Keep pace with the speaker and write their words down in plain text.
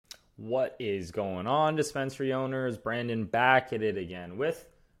What is going on, dispensary owners? Brandon back at it again with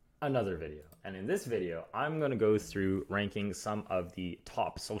another video. And in this video, I'm going to go through ranking some of the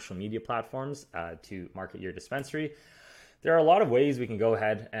top social media platforms to market your dispensary. There are a lot of ways we can go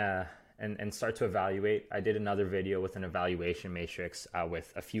ahead and start to evaluate. I did another video with an evaluation matrix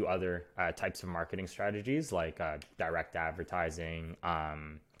with a few other types of marketing strategies like direct advertising,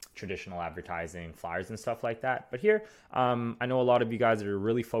 traditional advertising, flyers and stuff like that. But here, I know a lot of you guys are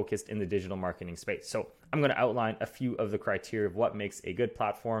really focused in the digital marketing space. So I'm going to outline a few of the criteria of what makes a good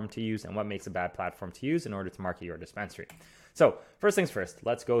platform to use and what makes a bad platform to use in order to market your dispensary. So first things first,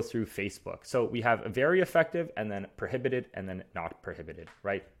 let's go through Facebook. So we have very effective and then prohibited and then not prohibited,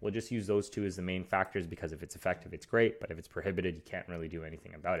 right? We'll just use those two as the main factors because if it's effective, it's great. But if it's prohibited, you can't really do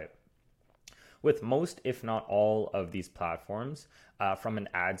anything about it. With most, if not all of these platforms, from an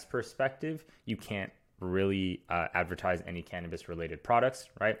ads perspective, you can't really advertise any cannabis related products,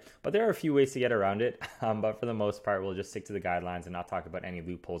 right? But there are a few ways to get around it. But for the most part, we'll just stick to the guidelines and not talk about any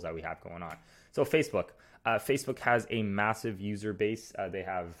loopholes that we have going on. So Facebook. Facebook has a massive user base. They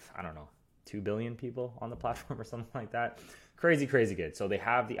have, 2 billion people on the platform or something like that. Crazy good. So they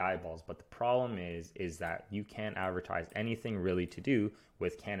have the eyeballs, but the problem is that you can't advertise anything really to do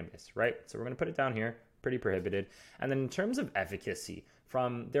with cannabis, right? So we're going to put it down here, pretty prohibited. And then in terms of efficacy,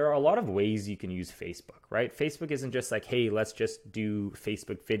 there are a lot of ways you can use Facebook, right? Facebook isn't just like, hey, let's just do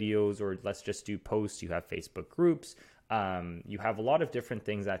Facebook videos or let's just do posts. You have Facebook groups. You have a lot of different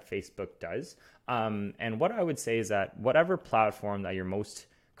things that Facebook does. And what I would say is that whatever platform that you're most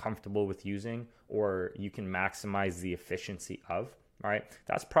comfortable with using or you can maximize the efficiency of, right?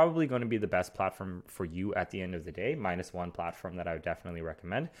 That's probably going to be the best platform for you at the end of the day, minus one platform that I would definitely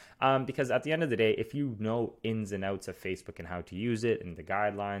recommend. Because at the end of the day, if you know ins and outs of Facebook and how to use it and the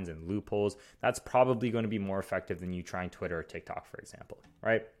guidelines and loopholes, that's probably going to be more effective than you trying Twitter or TikTok, for example,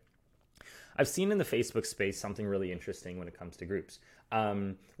 right? I've seen in the Facebook space something really interesting when it comes to groups,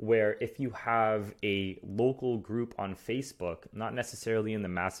 where if you have a local group on Facebook, not necessarily in the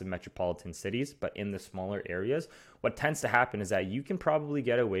massive metropolitan cities, but in the smaller areas, what tends to happen is that you can probably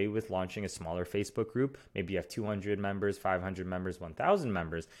get away with launching a smaller Facebook group. Maybe you have 200 members, 500 members, 1,000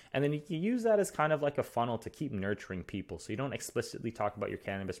 members, and then you can use that as kind of like a funnel to keep nurturing people. So you don't explicitly talk about your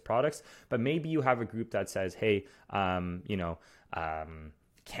cannabis products, but maybe you have a group that says, hey,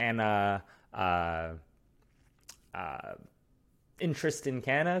 Canna, interest in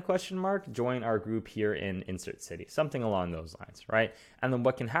Canna, ? Join our group here in insert city, something along those lines, right? And then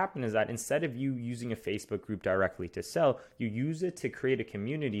what can happen is that instead of you using a Facebook group directly to sell, you use it to create a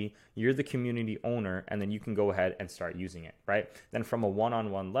community. You're the community owner, and then you can go ahead and start using it, right? Then from a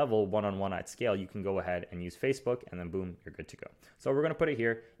one-on-one level, one-on-one at scale, you can go ahead and use Facebook, and then boom, you're good to go. So we're going to put it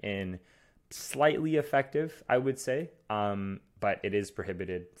here in slightly effective, I would say, but it is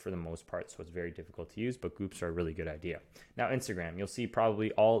prohibited for the most part, so it's very difficult to use, but groups are a really good idea. Now, Instagram, you'll see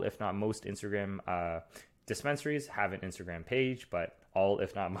probably all, if not most Instagram dispensaries have an Instagram page, but all,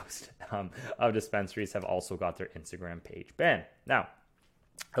 if not most of dispensaries have also got their Instagram page banned. Now,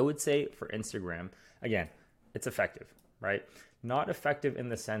 I would say for Instagram, again, it's effective, right? Not effective in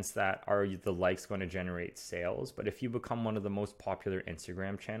the sense that are the likes going to generate sales, but if you become one of the most popular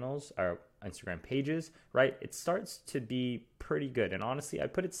Instagram channels or Instagram pages, right, it starts to be pretty good. And honestly, I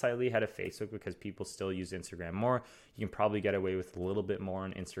put it slightly ahead of Facebook because people still use Instagram more. You can probably get away with a little bit more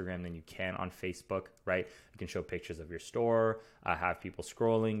on Instagram than you can on Facebook, right? You can show pictures of your store, have people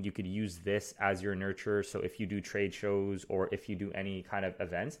scrolling. You could use this as your nurturer. So if you do trade shows or if you do any kind of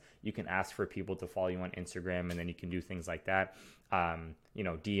events, you can ask for people to follow you on Instagram and then you can do things like that.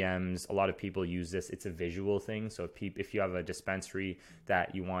 DMs, a lot of people use this. It's a visual thing. So if you have a dispensary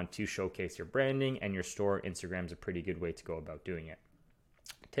that you want to showcase your branding and your store, Instagram's a pretty good way to go about doing it.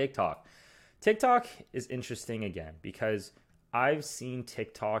 TikTok is interesting again because I've seen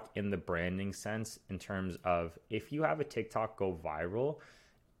TikTok in the branding sense in terms of if you have a TikTok go viral,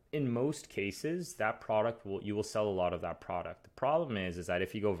 in most cases, that product you will sell a lot of that product. The problem is that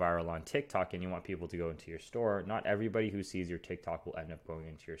if you go viral on TikTok and you want people to go into your store, not everybody who sees your TikTok will end up going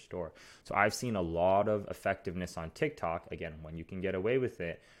into your store. So I've seen a lot of effectiveness on TikTok, again, when you can get away with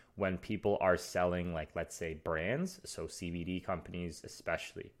it, when people are selling, like, let's say brands, so CBD companies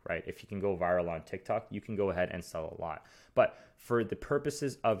especially, right? If you can go viral on TikTok, you can go ahead and sell a lot. But for the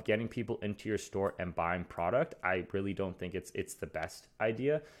purposes of getting people into your store and buying product, I really don't think it's the best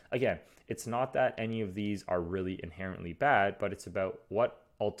idea. Again, it's not that any of these are really inherently bad, but it's about what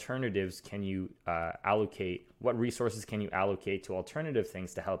alternatives can you allocate, what resources can you allocate to alternative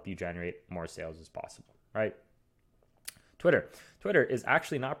things to help you generate more sales as possible, right? Twitter is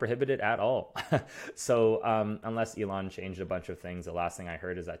actually not prohibited at all. So unless Elon changed a bunch of things, the last thing I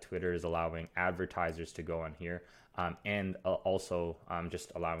heard is that Twitter is allowing advertisers to go on here, and also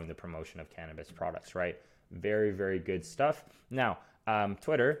just allowing the promotion of cannabis products, right? Very, very good stuff. Now,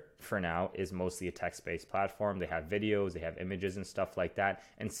 Twitter, for now, is mostly a text-based platform. They have videos, they have images and stuff like that.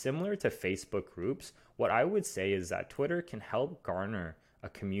 And similar to Facebook groups, what I would say is that Twitter can help garner a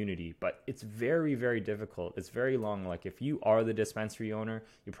community, but it's very, very difficult. It's very long. Like if you are the dispensary owner,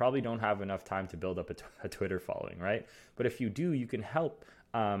 you probably don't have enough time to build up a Twitter following, right? But if you do, you can help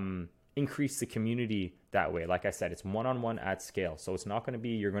increase the community that way. Like I said, it's one-on-one at scale. So it's not going to be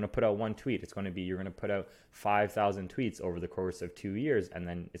you're going to put out one tweet. It's going to be you're going to put out 5,000 tweets over the course of 2 years, and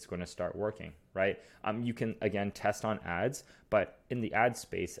then it's going to start working, right? You can, again, test on ads, but in the ad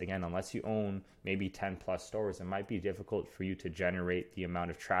space, again, unless you own maybe 10 plus stores, it might be difficult for you to generate the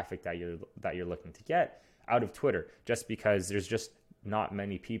amount of traffic that you're looking to get out of Twitter, just because there's just not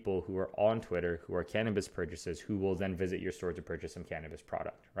many people who are on Twitter who are cannabis purchasers who will then visit your store to purchase some cannabis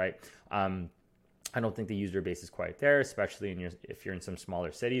product, right? I don't think the user base is quite there, especially if you're in some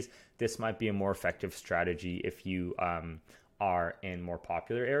smaller cities. This might be a more effective strategy if you are in more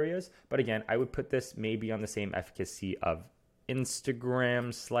popular areas. But again, I would put this maybe on the same efficacy of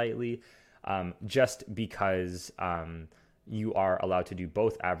Instagram slightly, just because you are allowed to do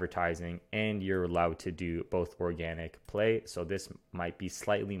both advertising and you're allowed to do both organic play. So this might be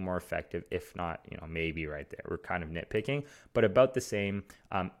slightly more effective, if not, maybe right there. We're kind of nitpicking, but about the same.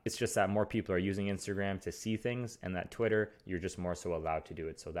 It's just that more people are using Instagram to see things, and that Twitter, you're just more so allowed to do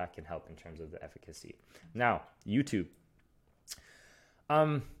it. So that can help in terms of the efficacy. Now, YouTube.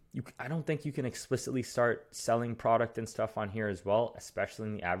 I don't think you can explicitly start selling product and stuff on here as well, especially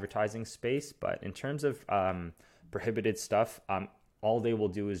in the advertising space. But in terms of prohibited stuff, all they will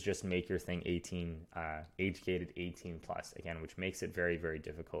do is just make your thing age gated 18 plus, again, which makes it very, very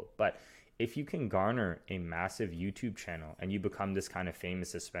difficult. But if you can garner a massive YouTube channel and you become this kind of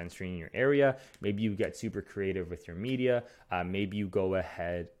famous dispensary in your area, maybe you get super creative with your media, maybe you go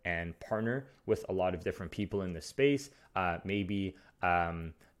ahead and partner with a lot of different people in the space. Maybe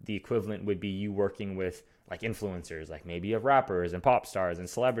the equivalent would be you working with like influencers, like maybe of rappers and pop stars and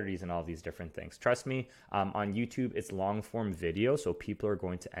celebrities and all these different things. Trust me, on YouTube, it's long form video. So people are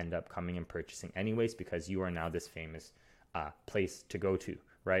going to end up coming and purchasing anyways, because you are now this famous place to go to,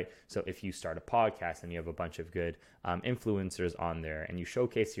 right? So if you start a podcast and you have a bunch of good influencers on there and you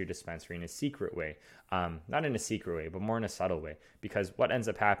showcase your dispensary in a secret way, not in a secret way, but more in a subtle way, because what ends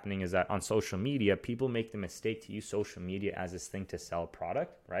up happening is that on social media, people make the mistake to use social media as this thing to sell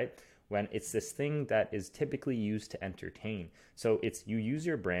product, right? When it's this thing that is typically used to entertain. So it's you use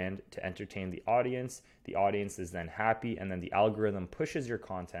your brand to entertain the audience is then happy, and then the algorithm pushes your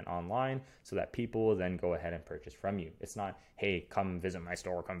content online so that people will then go ahead and purchase from you. It's not, hey, come visit my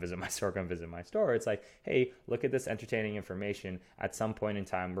store, come visit my store, come visit my store. It's like, hey, look at this entertaining information. At some point in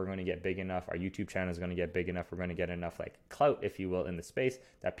time, we're going to get big enough, our YouTube channel is going to get big enough, we're going to get enough like clout, if you will, in the space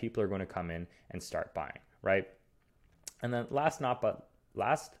that people are going to come in and start buying, right? And then last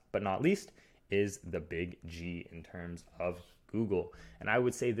but not least is the big G in terms of Google. And I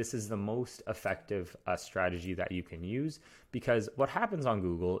would say this is the most effective strategy that you can use, because what happens on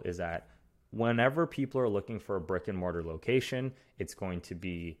Google is that whenever people are looking for a brick and mortar location, it's going to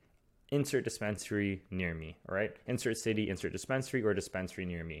be insert dispensary near me, right? Insert city, insert dispensary, or dispensary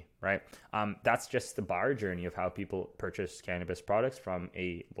near me, right? That's just the buyer journey of how people purchase cannabis products from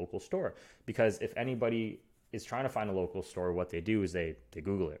a local store. Because if anybody is trying to find a local store, what they do is they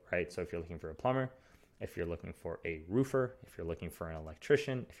Google it, right? So if you're looking for a plumber, if you're looking for a roofer, if you're looking for an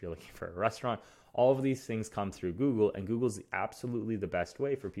electrician, if you're looking for a restaurant, all of these things come through Google, and Google's absolutely the best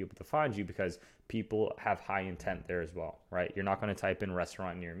way for people to find you, because people have high intent there as well, right? You're not going to type in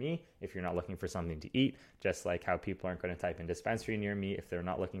restaurant near me if you're not looking for something to eat, just like how people aren't going to type in dispensary near me if they're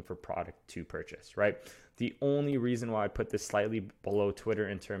not looking for product to purchase, right? The only reason why I put this slightly below Twitter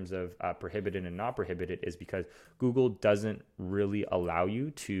in terms of prohibited and not prohibited is because Google doesn't really allow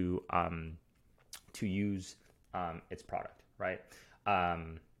you to use its product, right?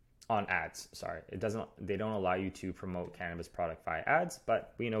 On ads, sorry. They don't allow you to promote cannabis product via ads,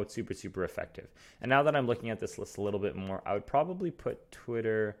 but we know it's super, super effective. And now that I'm looking at this list a little bit more, I would probably put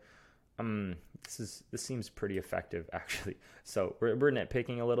Twitter. This seems pretty effective, actually. So we're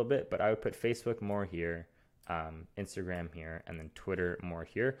nitpicking a little bit, but I would put Facebook more here, Instagram here, and then Twitter more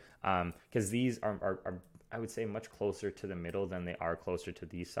here, because these are I would say much closer to the middle than they are closer to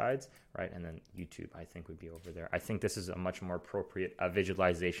these sides, right? And then YouTube, I think, would be over there. I think this is a much more appropriate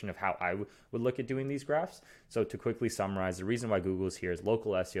visualization of how I would look at doing these graphs. So to quickly summarize, the reason why Google is here is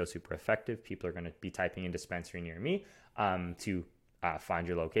local SEO super effective. People are going to be typing in dispensary near me to find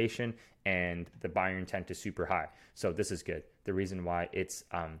your location, and the buyer intent is super high. So this is good. The reason why it's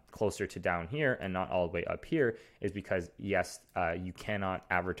closer to down here and not all the way up here is because, yes, you cannot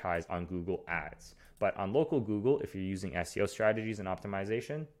advertise on Google Ads. But on local Google, if you're using SEO strategies and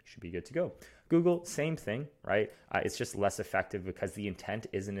optimization, you should be good to go. Google, same thing, right? It's just less effective because the intent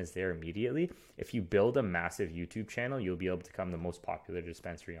isn't as there immediately. If you build a massive YouTube channel, you'll be able to become the most popular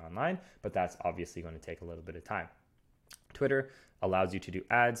dispensary online, but that's obviously going to take a little bit of time. Twitter allows you to do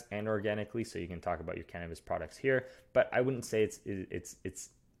ads and organically, so you can talk about your cannabis products here. But I wouldn't say it's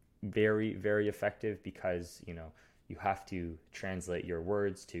very, very effective because, you know, you have to translate your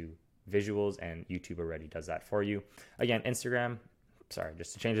words to visuals, and YouTube already does that for you. Again, Instagram, sorry,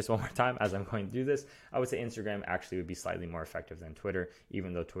 just to change this one more time as I'm going to do this, I would say Instagram actually would be slightly more effective than Twitter,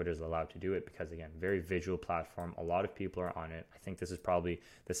 even though Twitter is allowed to do it because, again, very visual platform. A lot of people are on it. I think this is probably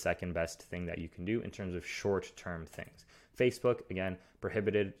the second best thing that you can do in terms of short-term things. Facebook, again,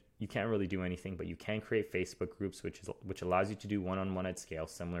 prohibited. You can't really do anything, but you can create Facebook groups, which allows you to do one-on-one at scale,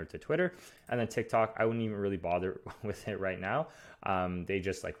 similar to Twitter. And then TikTok, I wouldn't even really bother with it right now. They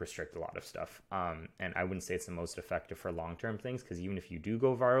just like restrict a lot of stuff. And I wouldn't say it's the most effective for long-term things, because even if you do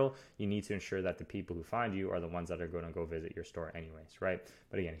go viral, you need to ensure that the people who find you are the ones that are going to go visit your store anyways, right?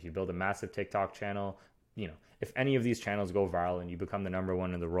 But again, if you build a massive TikTok channel, you know, if any of these channels go viral and you become the number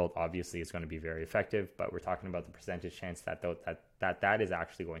one in the world, obviously it's going to be very effective, but we're talking about the percentage chance that is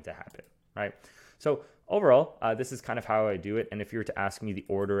actually going to happen, right? So overall, this is kind of how I do it. And if you were to ask me the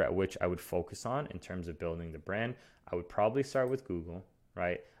order at which I would focus on in terms of building the brand, I would probably start with Google,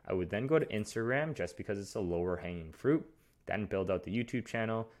 right? I would then go to Instagram just because it's a lower hanging fruit, then build out the YouTube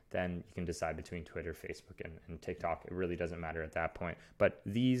channel. Then you can decide between Twitter, Facebook, and TikTok. It really doesn't matter at that point. But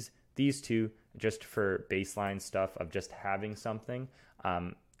these two, just for baseline stuff of just having something,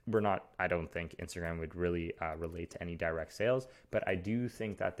 I don't think Instagram would really relate to any direct sales, but I do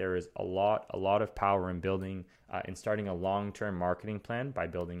think that there is a lot of power in building, in starting a long-term marketing plan by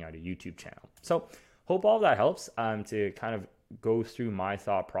building out a YouTube channel. So hope all that helps to kind of go through my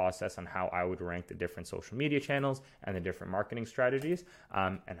thought process on how I would rank the different social media channels and the different marketing strategies,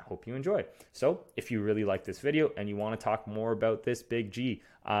 and hope you enjoy. So if you really like this video and you want to talk more about this big G,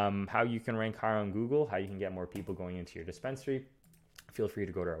 how you can rank higher on Google, how you can get more people going into your dispensary, feel free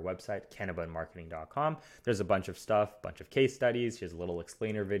to go to our website, cannabismarketing.com. There's a bunch of stuff, bunch of case studies. Here's a little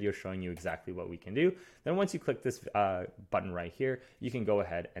explainer video showing you exactly what we can do. Then once you click this button right here, you can go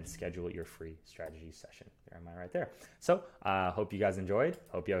ahead and schedule your free strategy session. There am I right there. So hope you guys enjoyed.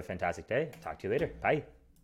 Hope you have a fantastic day. Talk to you later. Bye.